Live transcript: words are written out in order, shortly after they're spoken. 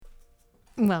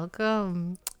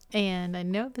Welcome. And I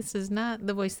know this is not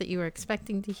the voice that you were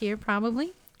expecting to hear,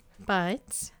 probably,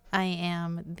 but I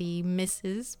am the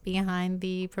Mrs. behind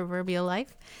the proverbial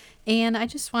life. And I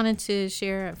just wanted to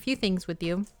share a few things with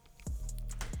you.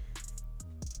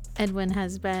 Edwin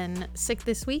has been sick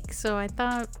this week, so I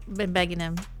thought I've been begging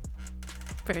him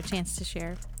for a chance to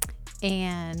share.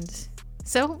 And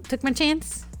so took my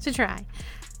chance to try.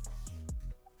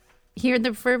 Here at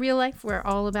the proverbial life, we're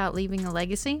all about leaving a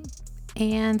legacy.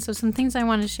 And so some things I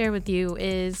want to share with you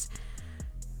is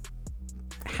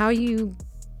how you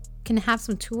can have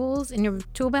some tools in your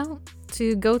tool belt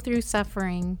to go through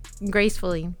suffering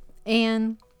gracefully.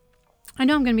 And I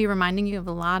know I'm going to be reminding you of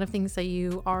a lot of things that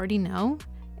you already know,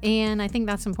 and I think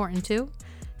that's important too.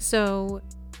 So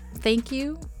thank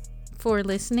you for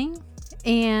listening,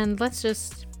 and let's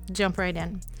just jump right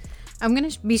in. I'm going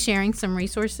to be sharing some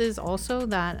resources also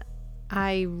that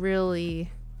I really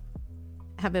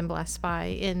have been blessed by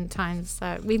in times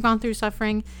that we've gone through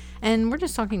suffering, and we're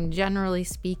just talking generally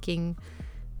speaking,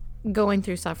 going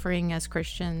through suffering as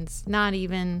Christians. Not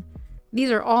even,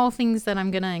 these are all things that I'm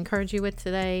going to encourage you with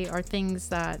today are things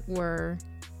that were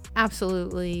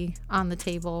absolutely on the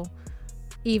table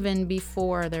even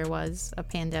before there was a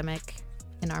pandemic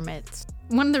in our midst.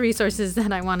 One of the resources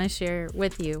that I want to share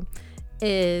with you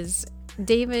is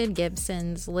David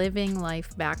Gibson's Living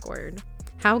Life Backward: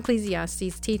 How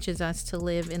Ecclesiastes Teaches Us to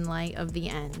Live in Light of the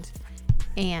End.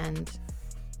 And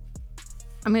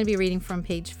I'm going to be reading from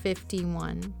page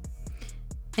 51.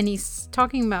 And he's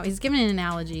giving an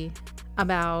analogy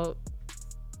about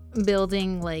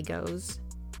building Legos.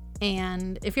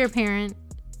 And if you're a parent,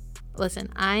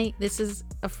 listen, this is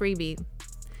a freebie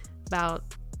about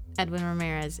Edwin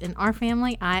Ramirez. In our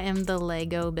family, I am the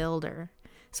Lego builder.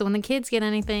 So when the kids get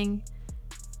anything,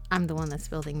 I'm the one that's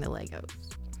building the Legos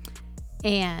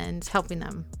and helping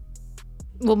them.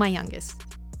 Well, my youngest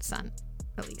son,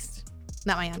 at least.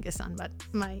 Not my youngest son, but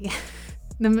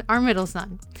our middle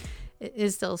son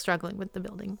is still struggling with the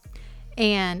building.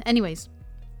 And anyways,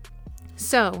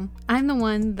 so I'm the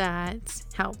one that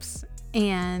helps.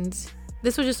 And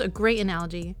this was just a great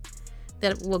analogy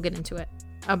that we'll get into it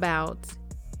about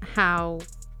how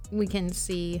we can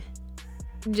see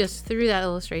just through that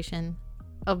illustration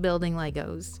of building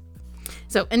Legos.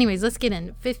 So anyways, let's get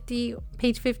in.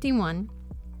 Page 51.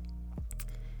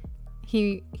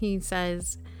 He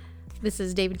says, this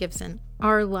is David Gibson.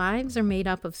 Our lives are made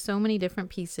up of so many different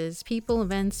pieces, people,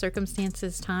 events,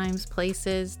 circumstances, times,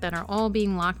 places that are all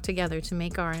being locked together to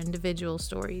make our individual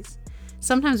stories.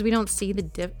 Sometimes we don't see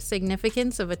the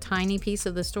significance of a tiny piece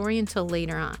of the story until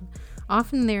later on.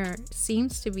 Often there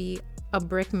seems to be a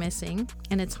brick missing,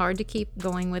 and it's hard to keep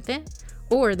going with it.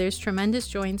 Or there's tremendous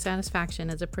joy and satisfaction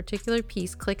as a particular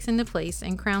piece clicks into place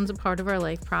and crowns a part of our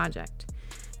life project.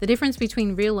 The difference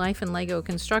between real life and Lego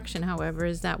construction, however,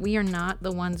 is that we are not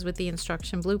the ones with the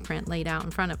instruction blueprint laid out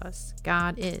in front of us.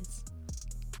 God is.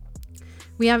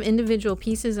 We have individual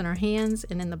pieces in our hands,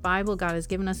 and in the Bible, God has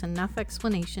given us enough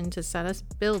explanation to set us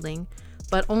building,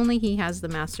 but only He has the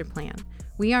master plan.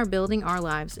 We are building our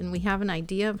lives, and we have an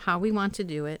idea of how we want to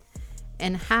do it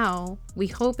and how we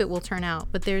hope it will turn out,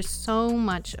 but there's so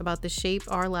much about the shape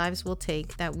our lives will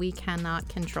take that we cannot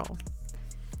control.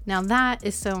 Now that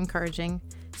is so encouraging,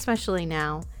 especially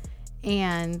now.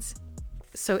 And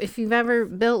so if you've ever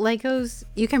built Legos,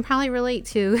 you can probably relate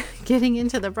to getting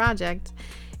into the project.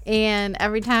 And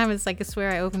every time it's like, I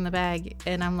swear I open the bag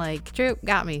and I'm like, Drew,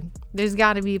 got me. There's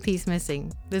got to be a piece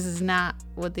missing. This is not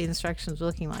what the instructions are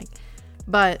looking like.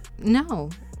 But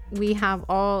no, we have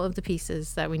all of the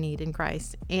pieces that we need in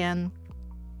Christ. And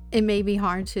it may be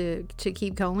hard to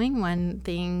keep going when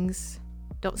things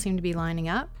don't seem to be lining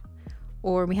up,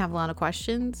 or we have a lot of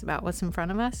questions about what's in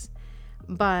front of us.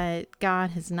 But God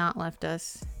has not left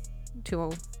us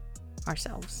to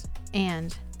ourselves.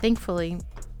 And thankfully,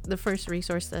 the first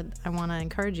resource that I want to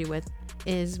encourage you with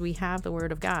is we have the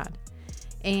Word of God.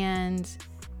 And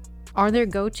are there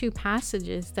go-to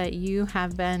passages that you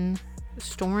have been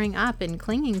storing up and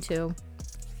clinging to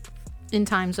in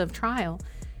times of trial?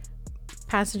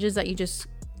 Passages that you just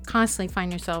constantly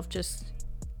find yourself just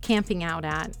camping out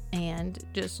at and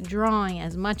just drawing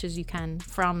as much as you can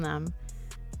from them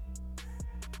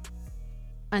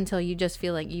until you just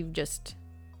feel like you've just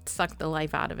sucked the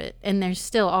life out of it. And there's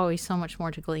still always so much more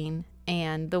to glean.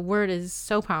 And the Word is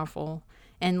so powerful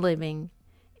and living,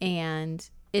 and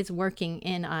it's working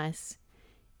in us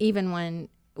even when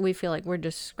we feel like we're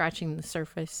just scratching the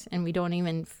surface and we don't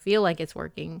even feel like it's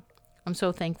working. I'm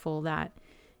so thankful that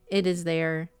it is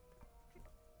there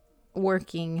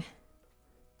working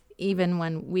even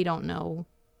when we don't know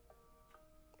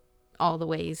all the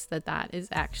ways that that is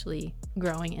actually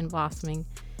growing and blossoming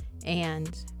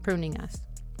and pruning us.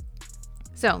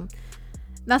 So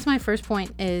that's my first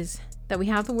point, is that we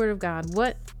have the Word of God.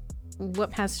 What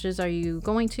passages are you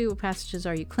going to? What passages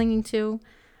are you clinging to?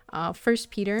 1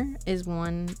 Peter is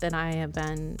one that I have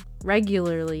been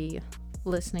regularly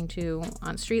listening to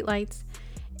on streetlights.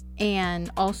 And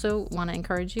also want to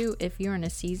encourage you, if you're in a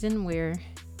season where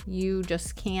you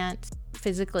just can't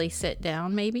physically sit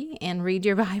down maybe and read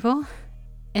your Bible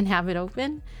and have it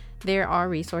open, there are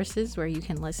resources where you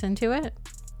can listen to it.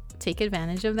 Take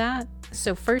advantage of that.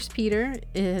 So 1 Peter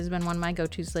has been one of my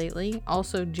go-tos lately.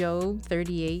 Also Job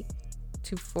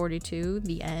 38-42,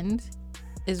 the end,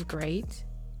 is great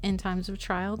in times of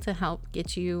trial to help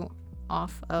get you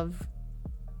off of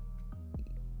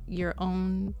your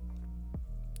own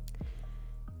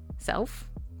self,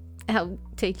 help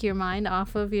take your mind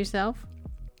off of yourself.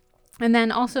 And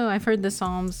then also I've heard the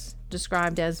Psalms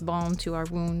described as balm to our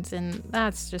wounds, and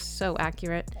that's just so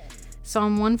accurate.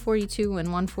 Psalm 142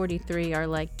 and 143 are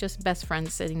like just best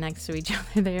friends sitting next to each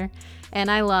other there. And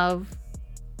I love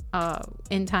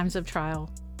in times of trial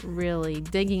really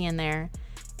digging in there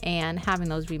and having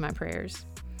those be my prayers.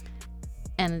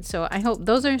 And so I hope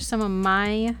those are some of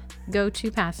my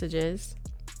go-to passages.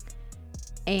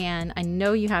 And I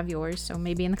know you have yours, so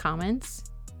maybe in the comments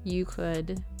you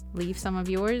could leave some of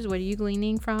yours. What are you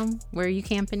gleaning from? Where are you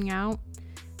camping out?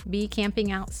 Be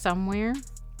camping out somewhere.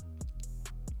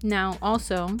 Now,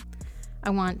 also, I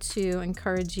want to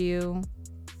encourage you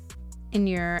in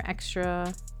your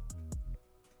extra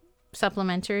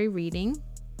supplementary reading,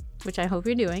 which I hope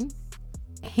you're doing.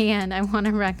 And I want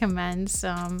to recommend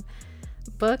some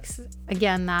books.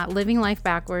 Again, that Living Life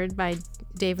Backward by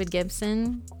David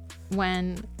Gibson.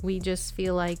 When we just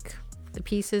feel like the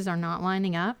pieces are not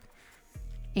lining up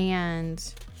and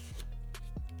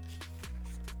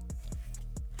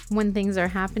when things are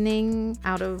happening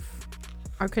out of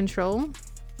our control,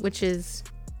 which is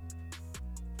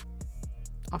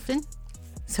often.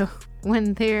 So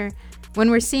when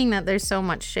we're seeing that there's so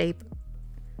much shape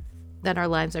that our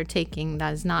lives are taking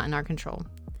that is not in our control,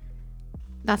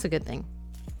 that's a good thing.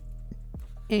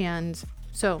 And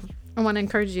so I want to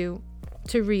encourage you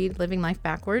to read Living Life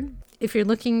Backward. If you're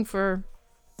looking for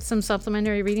some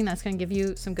supplementary reading that's going to give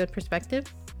you some good perspective.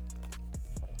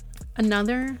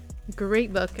 Another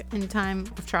great book in time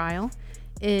of trial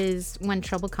is When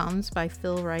Trouble Comes by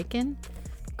Phil Ryken.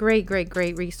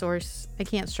 Great resource. I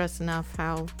can't stress enough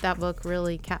how that book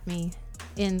really kept me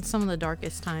in some of the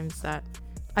darkest times that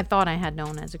I thought I had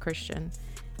known as a Christian.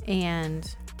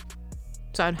 And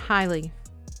so I'd highly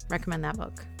recommend that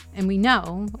book. And we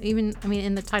know,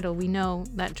 in the title, we know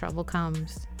that trouble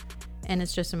comes and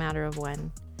it's just a matter of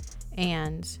when.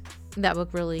 And that book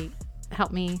really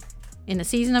helped me in a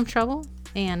season of trouble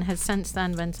and has since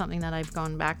then been something that I've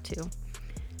gone back to.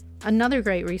 Another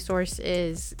great resource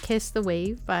is Kiss the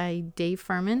Wave by Dave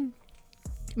Furman,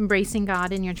 Embracing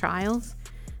God in Your Trials.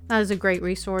 That is a great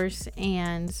resource,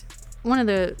 and one of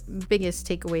the biggest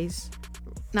takeaways,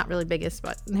 not really biggest,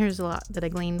 but there's a lot that I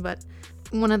gleaned, but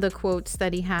one of the quotes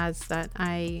that he has that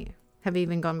I have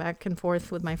even gone back and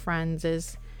forth with my friends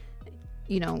is,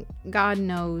 God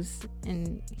knows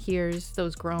and hears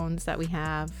those groans that we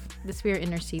have. The Spirit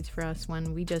intercedes for us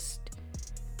when we just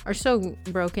are so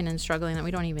broken and struggling that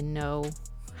we don't even know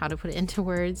how to put it into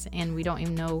words, and we don't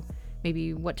even know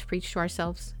maybe what to preach to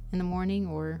ourselves in the morning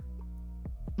or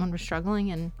when we're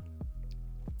struggling. And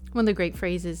one of the great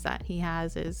phrases that he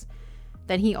has is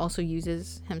that he also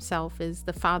uses himself is,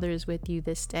 the Father is with you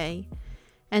this day.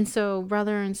 And so,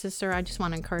 brother and sister, I just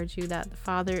want to encourage you that the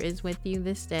Father is with you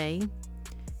this day.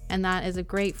 And that is a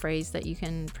great phrase that you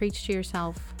can preach to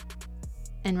yourself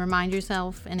and remind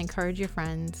yourself and encourage your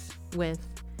friends with,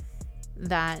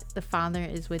 that the Father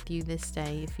is with you this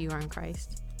day if you are in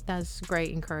Christ. That's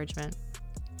great encouragement.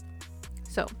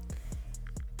 So,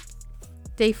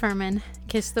 Dave Furman,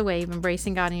 Kiss the Wave,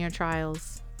 Embracing God in Your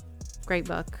Trials. Great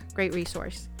book, great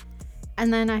resource.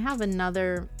 And then I have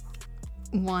another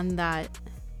one that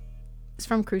is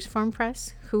from Cruciform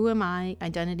Press, Who Am I?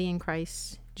 Identity in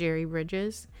Christ, Jerry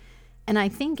Bridges. And I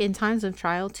think in times of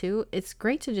trial too, it's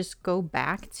great to just go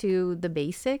back to the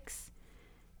basics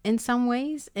in some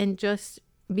ways and just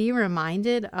be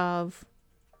reminded of,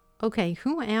 okay,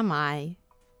 who am I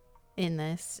in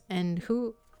this? And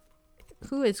who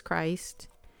is Christ?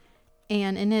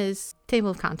 And in his table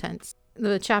of contents,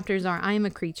 the chapters are, I am a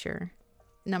creature,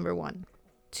 number 1.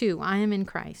 2, I am in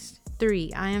Christ.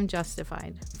 3, I am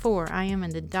justified. 4, I am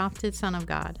an adopted son of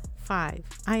God. 5,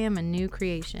 I am a new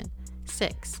creation.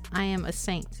 6, I am a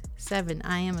saint. 7,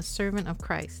 I am a servant of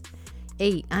Christ.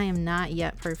 8, I am not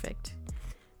yet perfect.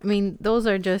 I mean, those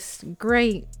are just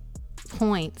great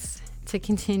points to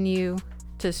continue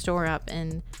to store up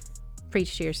and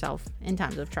preach to yourself in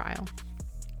times of trial.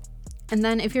 And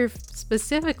then if you're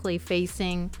specifically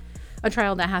facing a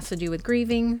trial that has to do with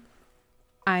grieving,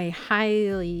 I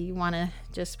highly want to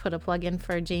just put a plug in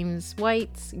for James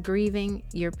White's Grieving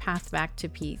Your Path Back to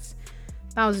Peace.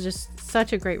 That was just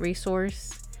such a great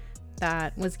resource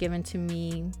that was given to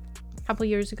me a couple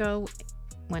years ago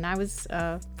when I was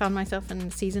found myself in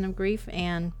a season of grief,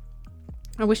 and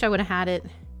I wish I would have had it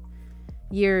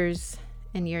years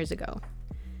and years ago.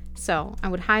 So I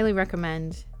would highly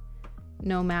recommend,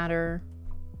 no matter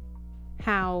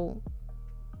how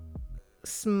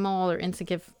small or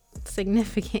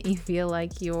insignificant you feel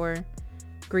like your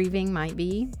grieving might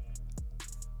be,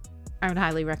 I would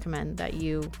highly recommend that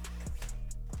you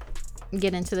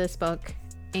get into this book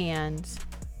and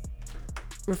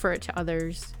refer it to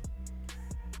others.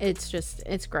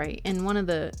 It's great. And one of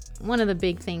the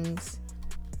big things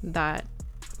that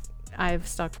I've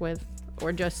stuck with,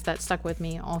 or just that stuck with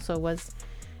me also, was,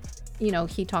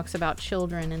 he talks about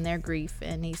children and their grief,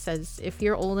 and he says, if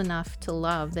you're old enough to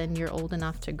love, then you're old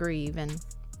enough to grieve. And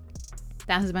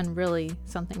that has been really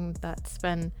something that's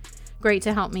been great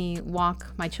to help me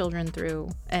walk my children through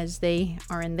as they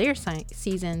are in their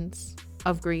seasons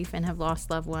of grief and have lost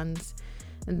loved ones,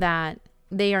 that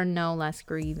they are no less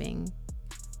grieving,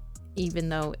 even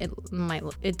though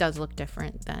it does look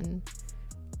different than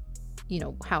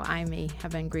how I may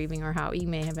have been grieving or how you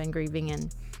may have been grieving.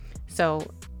 And so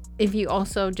if you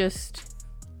also just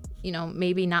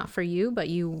maybe not for you, but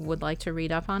you would like to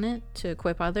read up on it to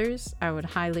equip others, I would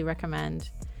highly recommend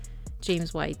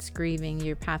James White's Grieving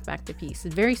Your Path Back to Peace.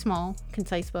 It's a very small,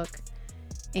 concise book,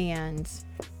 and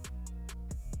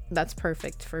that's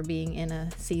perfect for being in a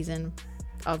season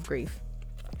of grief.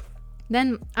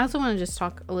 Then I also want to just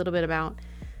talk a little bit about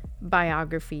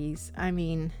biographies.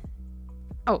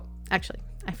 Actually,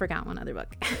 I forgot one other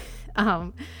book.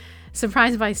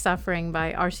 Surprised by Suffering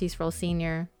by R.C. Sproul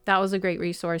Sr. That was a great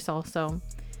resource also.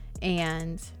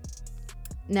 And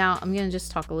now I'm going to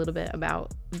just talk a little bit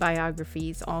about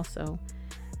biographies also.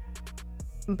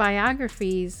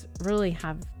 Biographies really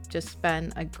have just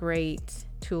been a great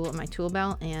tool in my tool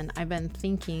belt, and I've been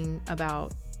thinking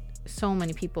about so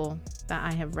many people that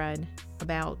I have read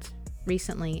about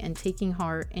recently and taking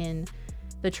heart in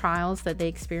the trials that they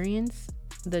experienced,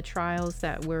 the trials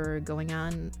that were going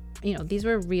on. These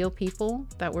were real people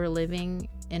that were living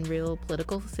in real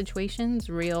political situations,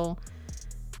 real,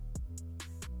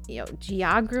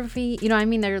 geography.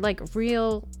 They're like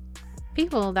real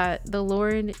people that the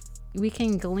Lord, we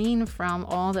can glean from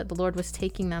all that the Lord was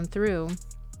taking them through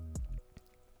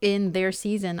in their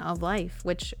season of life,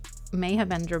 which may have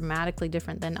been dramatically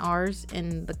different than ours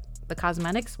in the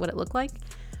cosmetics, what it looked like,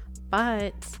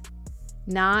 but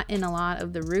not in a lot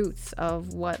of the roots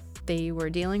of what they were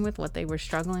dealing with, what they were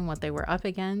struggling, what they were up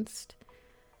against.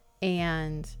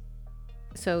 And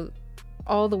so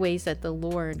all the ways that the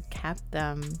Lord kept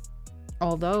them,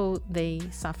 although they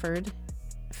suffered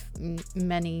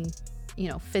many,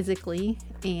 physically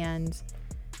and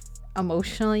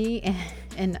emotionally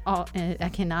and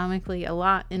economically,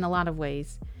 in a lot of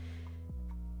ways,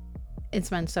 it's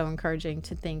been so encouraging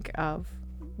to think of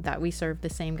that we serve the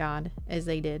same God as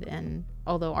they did. And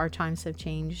although our times have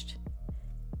changed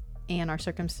and our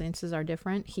circumstances are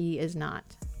different, He is not.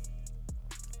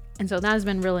 And so that has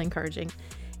been really encouraging.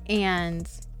 And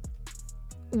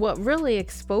what really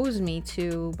exposed me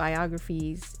to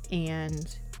biographies,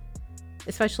 and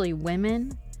especially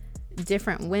women,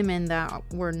 different women that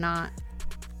were not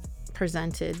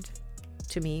presented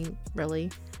to me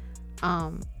really,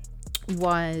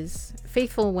 was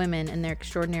Faithful Women and Their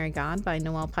Extraordinary God by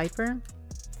Noel Piper.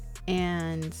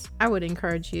 And I would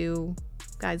encourage you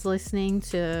guys listening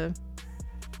to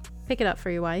pick it up for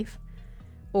your wife,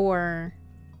 or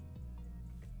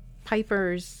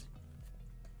Piper's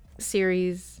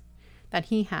series that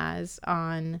he has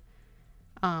on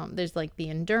there's like the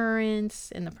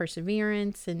endurance and the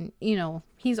perseverance, and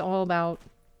he's all about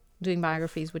doing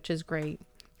biographies, which is great.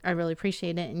 I really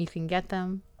appreciate it, and you can get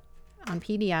them on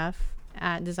PDF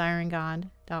at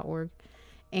desiringgod.org,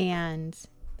 and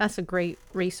that's a great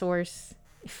resource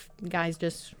if guys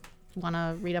just want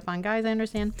to read up on guys. I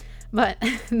understand, but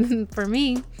for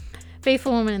me,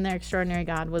 Faithful Woman and Their Extraordinary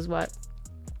God was what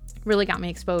really got me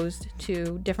exposed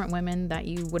to different women that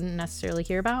you wouldn't necessarily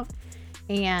hear about.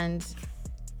 And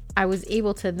I was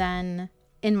able to then,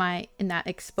 in that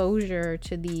exposure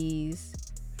to these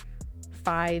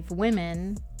 5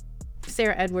 women,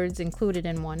 Sarah Edwards included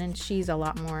in one, and she's a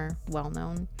lot more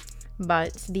well-known,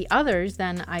 but the others,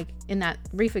 then in that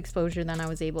brief exposure, then I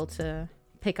was able to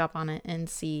pick up on it and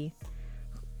see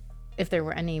if there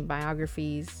were any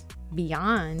biographies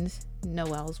beyond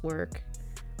Noel's work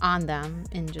on them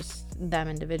and just them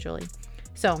individually.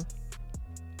 So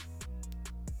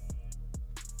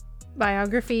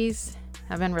biographies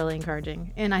have been really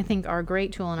encouraging, and I think are a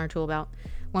great tool in our tool belt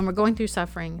when we're going through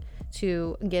suffering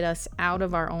to get us out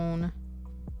of our own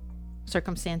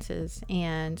circumstances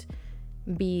and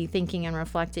be thinking and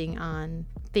reflecting on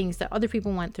things that other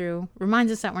people went through.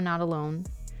 Reminds us that we're not alone,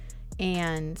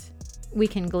 and we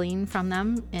can glean from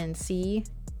them and see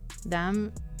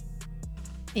them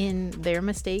in their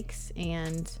mistakes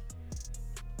and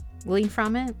glean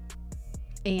from it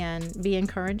and be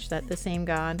encouraged that the same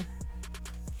God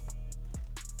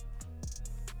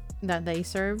that they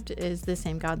served is the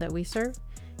same God that we serve,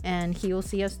 and he will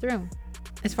see us through.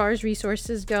 As far as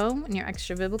resources go, and you're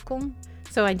extra biblical,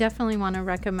 so I definitely want to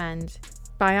recommend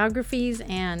biographies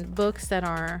and books that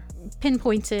are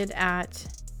pinpointed at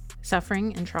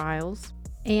suffering and trials,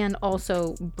 and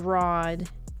also broad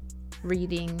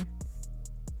reading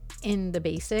in the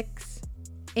basics.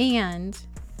 And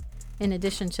in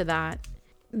addition to that,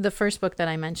 the first book that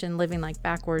I mentioned, Living Like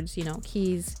Backwards,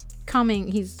 he's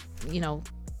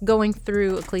going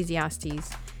through Ecclesiastes.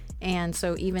 And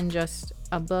so even just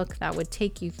a book that would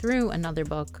take you through another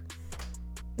book,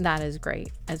 that is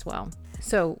great as well.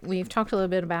 So we've talked a little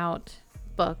bit about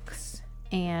books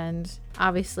and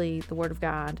obviously the Word of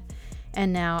God.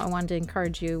 And now I wanted to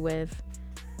encourage you with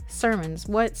sermons.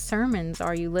 What sermons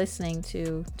are you listening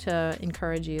to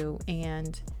encourage you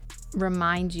and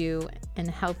remind you and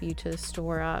help you to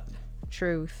store up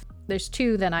truth? There's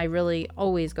two that I really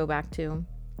always go back to,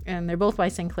 and they're both by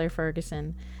Sinclair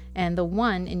Ferguson. And the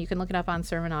one, and you can look it up on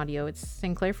Sermon Audio, it's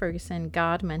Sinclair Ferguson,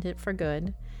 God Meant It for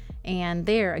Good. And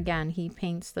there, again, he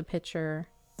paints the picture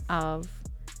of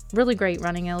really great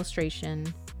running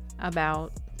illustration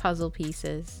about puzzle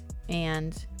pieces.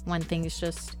 And when things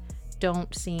just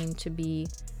don't seem to be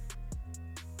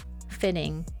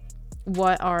fitting,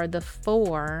 what are the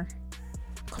 4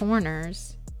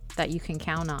 corners that you can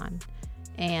count on?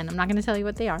 And I'm not going to tell you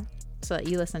what they are so that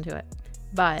you listen to it.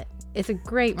 But it's a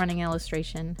great running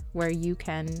illustration where you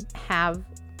can have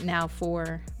now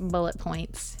 4 bullet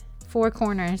points, 4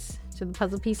 corners to the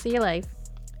puzzle piece of your life,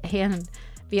 and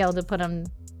be able to put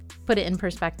it in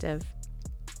perspective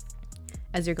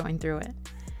as you're going through it.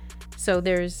 So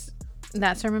there's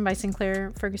that sermon by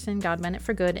Sinclair Ferguson, God Meant It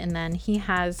for Good, and then he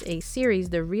has a series,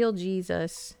 The Real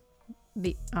Jesus,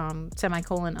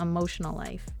 Emotional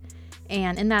Life.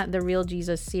 And in that The Real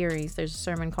Jesus series, there's a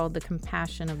sermon called The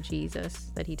Compassion of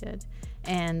Jesus that he did.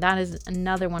 And that is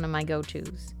another one of my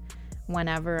go-tos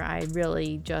whenever I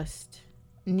really just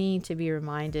need to be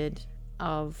reminded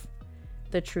of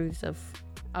the truths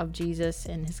of Jesus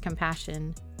and his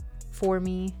compassion for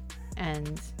me.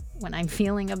 And when I'm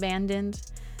feeling abandoned,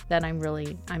 that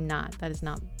that is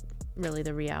not really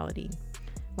the reality.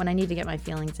 When I need to get my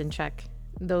feelings in check,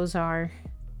 those are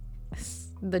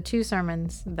the 2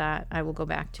 sermons that I will go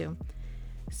back to.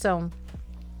 So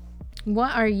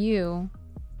what are you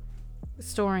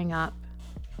storing up,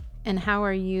 and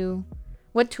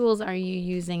what tools are you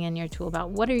using in your tool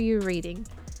belt? What are you reading?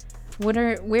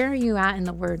 Where are you at in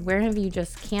the Word? Where have you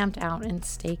just camped out and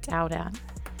staked out at?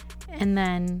 And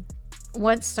then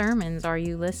what sermons are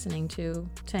you listening to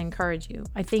encourage you?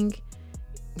 I think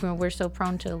we're so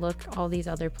prone to look all these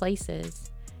other places,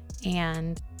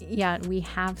 and yet we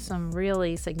have some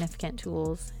really significant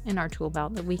tools in our tool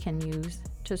belt that we can use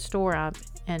to store up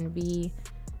and be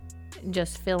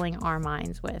just filling our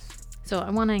minds with. So I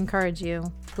want to encourage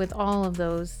you with all of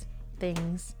those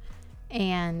things,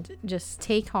 and just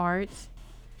take heart,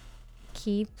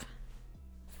 keep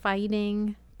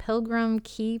fighting, pilgrim,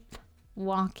 keep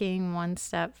walking one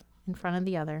step in front of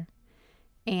the other,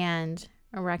 and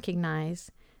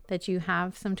recognize that you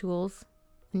have some tools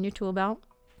in your tool belt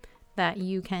that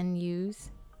you can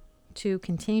use to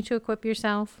continue to equip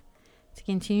yourself, to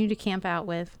continue to camp out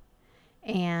with,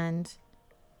 and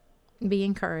be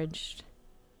encouraged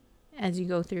as you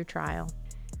go through trial.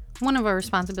 One of our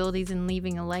responsibilities in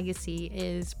leaving a legacy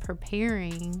is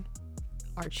preparing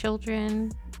our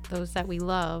children, those that we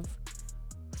love,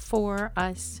 for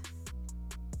us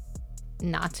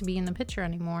not to be in the picture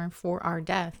anymore, for our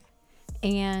death.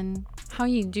 And how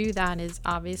you do that is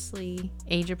obviously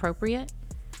age appropriate,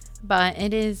 but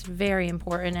it is very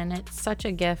important, and it's such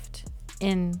a gift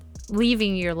in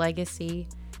leaving your legacy,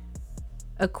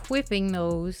 equipping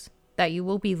those that you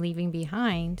will be leaving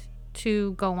behind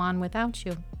to go on without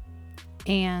you.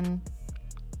 And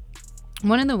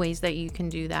one of the ways that you can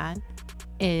do that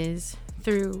is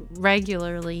through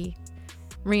regularly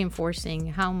reinforcing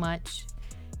how much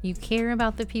you care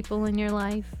about the people in your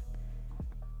life,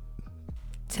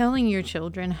 telling your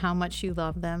children how much you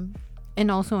love them,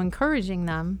 and also encouraging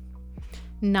them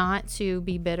not to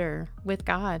be bitter with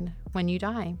God when you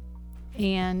die,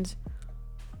 and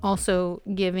also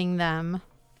giving them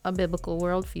a biblical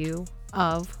worldview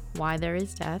of why there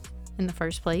is death in the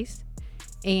first place,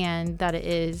 and that it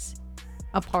is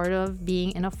a part of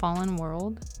being in a fallen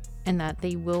world, and that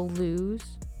they will lose.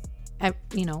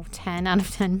 10 out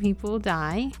of 10 people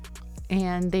die,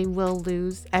 and they will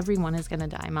lose. Everyone is going to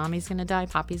die. Mommy's going to die.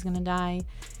 Poppy's going to die.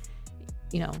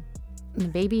 The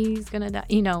baby's going to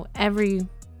die.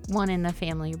 Everyone in the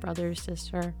family, brother,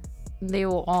 sister, they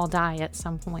will all die at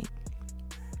some point.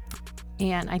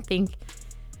 And I think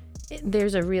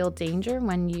there's a real danger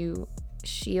when you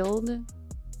shield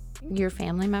your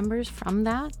family members from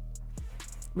that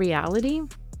reality.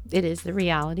 It is the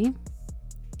reality.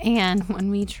 And when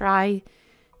we try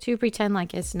to pretend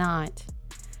like it's not,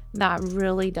 that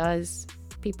really does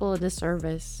people a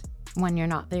disservice when you're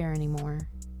not there anymore.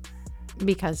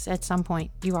 Because at some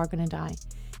point you are going to die.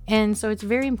 And so it's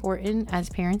very important as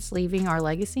parents leaving our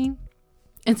legacy.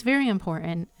 It's very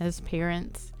important as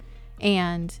parents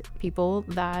and people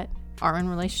that are in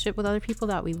relationship with other people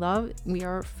that we love. We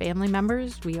are family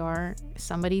members. We are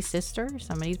somebody's sister,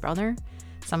 somebody's brother,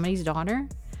 somebody's daughter,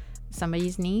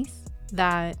 somebody's niece,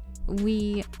 that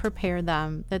we prepare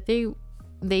them that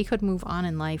they could move on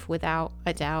in life without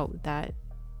a doubt, that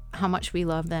how much we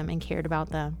love them and cared about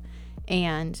them,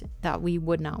 and that we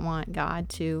would not want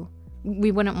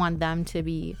we wouldn't want them to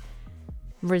be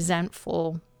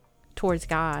resentful towards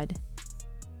God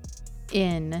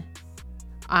in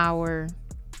our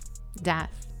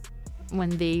death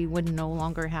when they would no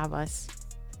longer have us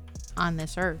on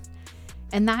this earth.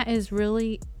 And that is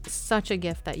really such a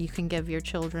gift that you can give your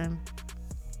children,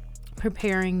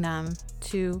 preparing them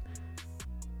to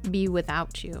be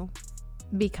without you,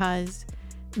 because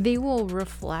they will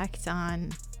reflect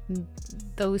on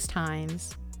those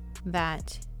times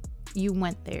that you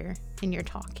went there in your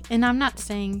talk. And I'm not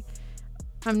saying,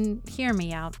 hear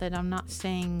me out, that I'm not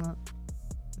saying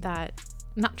that,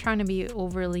 I'm not trying to be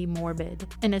overly morbid.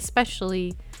 And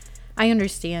especially, I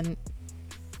understand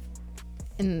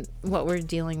in what we're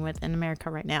dealing with in America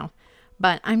right now,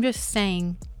 but I'm just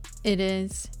saying it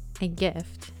is a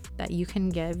gift that you can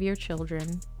give your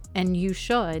children, and you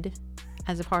should,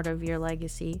 as a part of your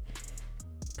legacy,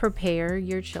 prepare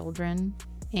your children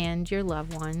and your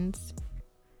loved ones,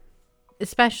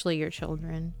 especially your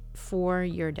children, for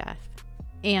your death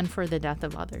and for the death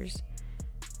of others.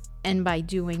 And by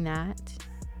doing that,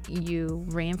 you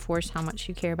reinforce how much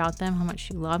you care about them, how much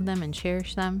you love them and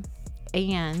cherish them,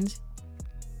 and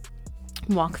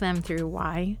walk them through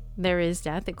why there is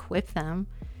death, equip them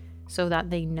so that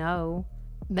they know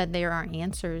that there are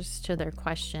answers to their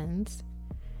questions,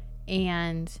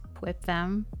 and equip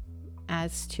them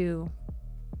as to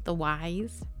the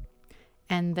whys.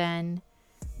 And then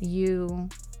you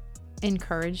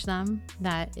encourage them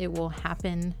that it will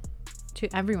happen to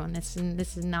everyone. This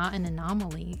is not an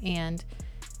anomaly, and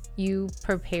you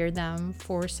prepare them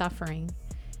for suffering.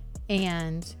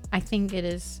 And I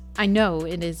know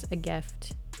it is a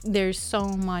gift. There's so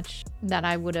much that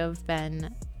I would have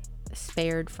been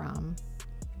spared from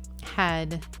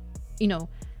had,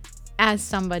 as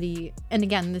somebody, and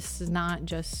again, this is not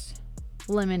just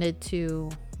limited to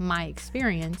my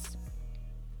experience,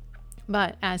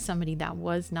 but as somebody that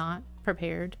was not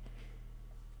prepared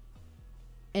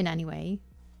in any way,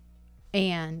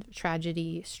 and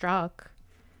tragedy struck,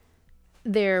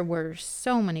 there were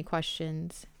so many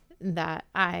questions that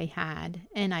I had,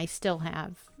 and I still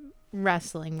have,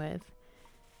 wrestling with,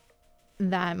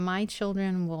 that my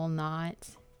children will not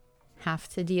have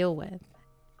to deal with.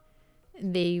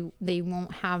 They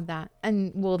won't have that.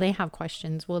 And will they have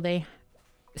questions? Will they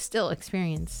still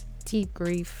experience deep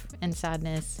grief and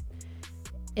sadness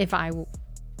if I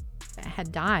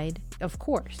had died? Of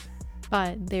course.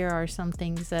 But there are some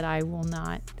things that I will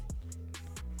not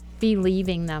be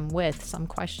leaving them with. Some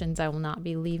questions I will not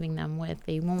be leaving them with.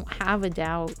 They won't have a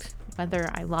doubt whether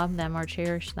I love them or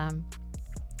cherish them.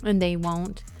 And they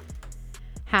won't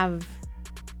have,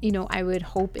 I would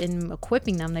hope in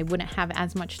equipping them, they wouldn't have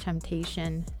as much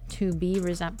temptation to be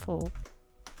resentful,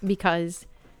 because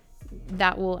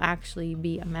that will actually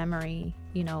be a memory.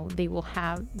 They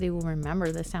will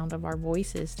remember the sound of our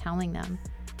voices telling them,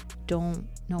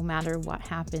 no matter what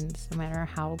happens, no matter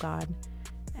how God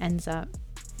ends up,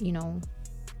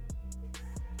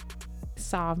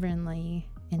 sovereignly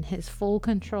in his full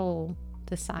control,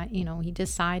 he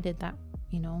decided that,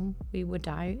 we would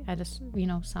die at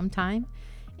sometime.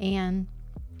 And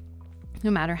no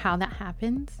matter how that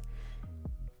happens,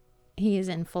 He is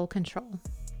in full control.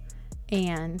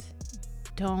 And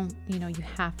you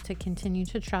have to continue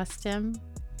to trust him,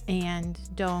 and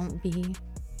don't be,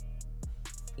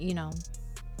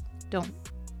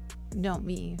 don't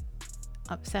be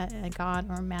upset at God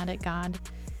or mad at God,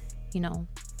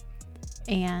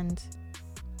 and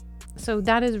so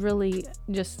that is really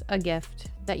just a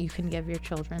gift that you can give your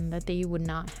children, that they would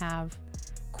not have,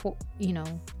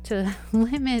 to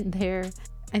limit their,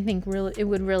 I think really it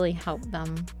would really help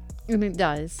them, and it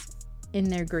does, in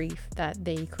their grief, that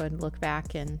they could look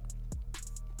back and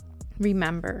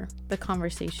remember the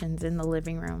conversations in the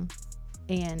living room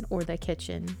or the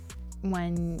kitchen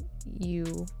when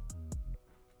you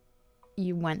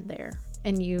went there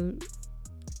and you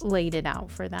laid it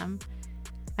out for them.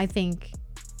 I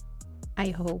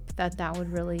hope that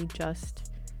would really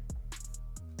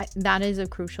that is a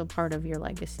crucial part of your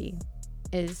legacy,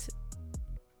 is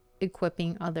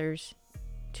equipping others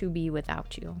to be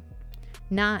without you,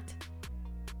 not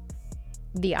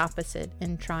the opposite,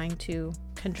 in trying to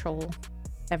control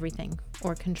everything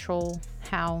or control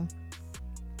how,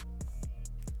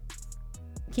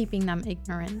 keeping them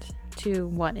ignorant to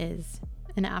what is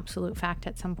an absolute fact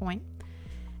at some point.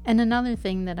 And another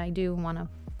thing that I do want to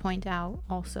point out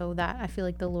also, that I feel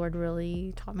like the Lord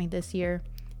really taught me this year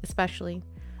especially,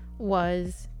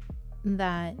 was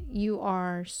that you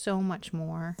are so much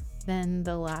more than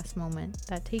the last moment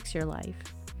that takes your life.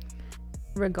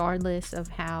 Regardless of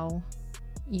how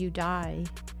you die,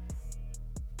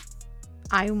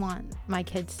 I want my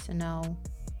kids to know,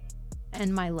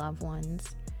 and my loved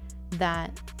ones,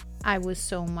 that I was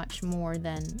so much more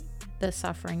than the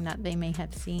suffering that they may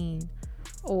have seen,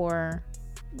 or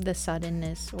the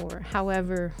suddenness, or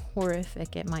however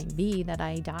horrific it might be that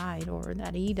I died or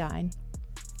that he died.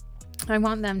 I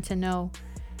want them to know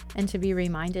and to be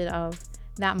reminded of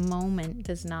that moment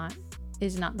is not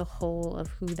the whole of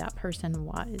who that person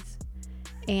was.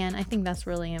 And I think that's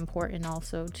really important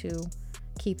also to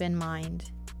keep in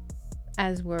mind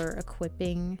as we're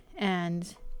equipping,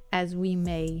 and as we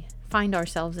may find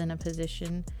ourselves in a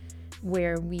position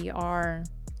where we are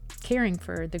caring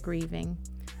for the grieving,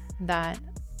 that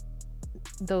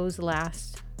those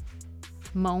last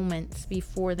moments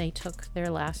before they took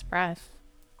their last breath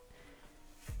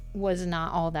was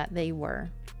not all that they were.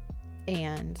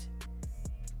 And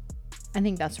I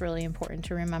think that's really important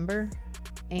to remember,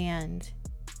 and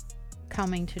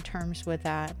coming to terms with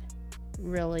that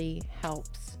really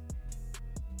helps,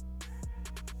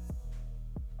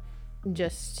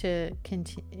 just to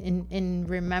continue in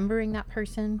remembering that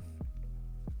person,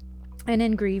 and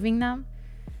in grieving them,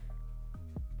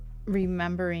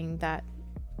 remembering that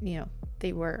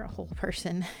they were a whole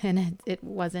person, and it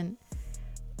wasn't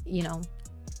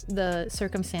the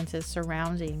circumstances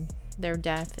surrounding their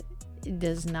death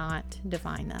does not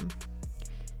define them,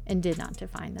 and did not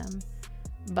define them,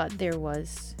 but there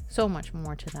was so much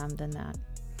more to them than that.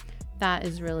 That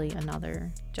is really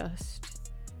another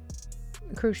just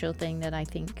crucial thing that I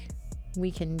think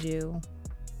we can do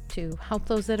to help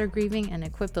those that are grieving and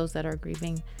equip those that are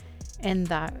grieving, and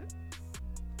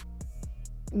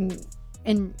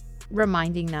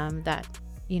reminding them that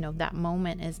that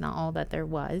moment is not all that there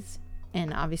was.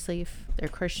 And obviously if they're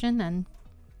Christian, then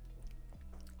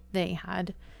they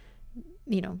had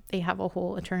they have a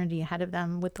whole eternity ahead of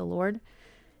them with the Lord.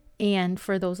 And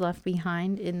for those left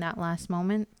behind in that last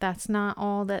moment, that's not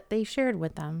all that they shared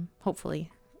with them, hopefully.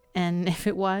 And if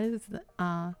it was,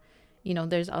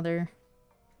 there's other,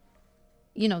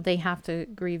 they have to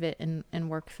grieve it and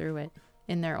work through it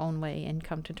in their own way and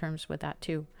come to terms with that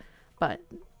too. But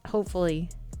hopefully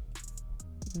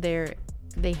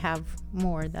they have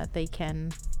more that they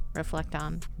can reflect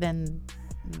on than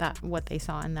that what they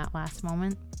saw in that last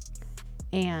moment.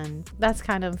 And that's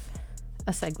kind of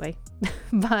a segue.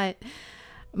 But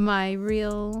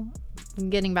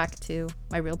getting back to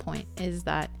my real point is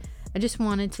that I just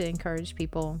wanted to encourage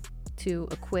people to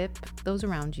equip those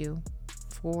around you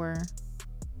for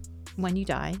when you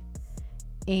die,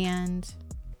 and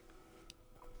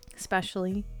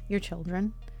especially your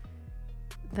children,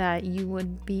 that you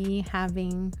would be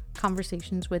having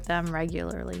conversations with them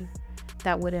regularly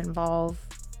that would involve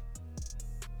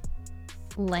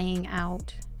laying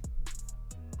out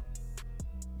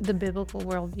the biblical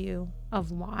worldview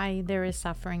of why there is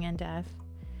suffering and death,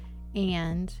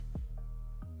 and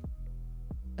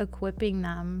equipping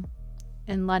them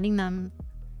and letting them,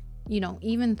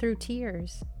 even through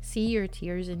tears, see your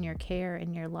tears and your care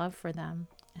and your love for them,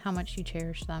 how much you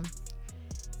cherish them,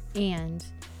 and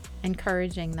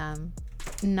encouraging them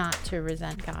not to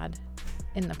resent God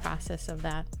in the process of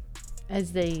that,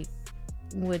 as they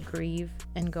would grieve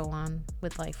and go on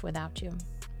with life without you.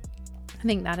 I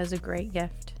think that is a great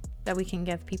gift that we can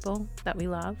give people that we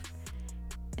love,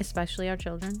 especially our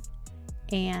children.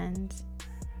 And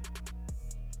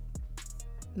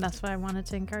that's what I wanted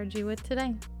to encourage you with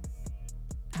today.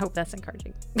 I hope that's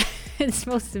encouraging. It's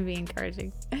supposed to be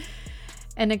encouraging.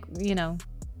 And,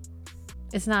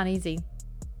 it's not easy.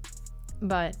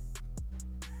 But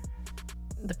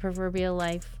the proverbial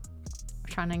life,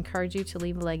 we're trying to encourage you to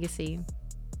leave a legacy.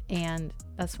 And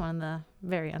that's one of the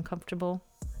very uncomfortable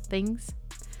things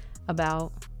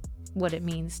about what it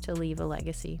means to leave a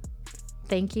legacy.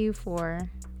 Thank you for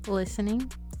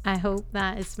listening. I hope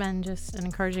that it's been just an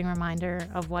encouraging reminder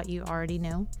of what you already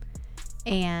knew.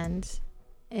 And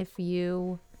if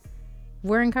you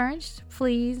were encouraged,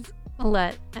 please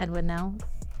let Edwin know.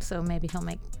 So maybe he'll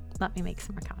let me make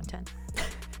some more content.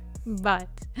 But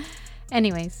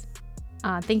anyways,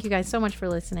 thank you guys so much for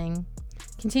listening.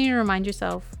 Continue to remind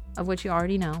yourself of what you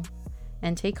already know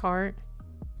and take heart.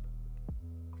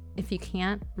 If you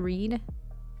can't read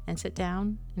and sit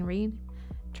down and read,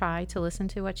 try to listen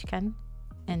to what you can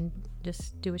and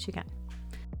just do what you can.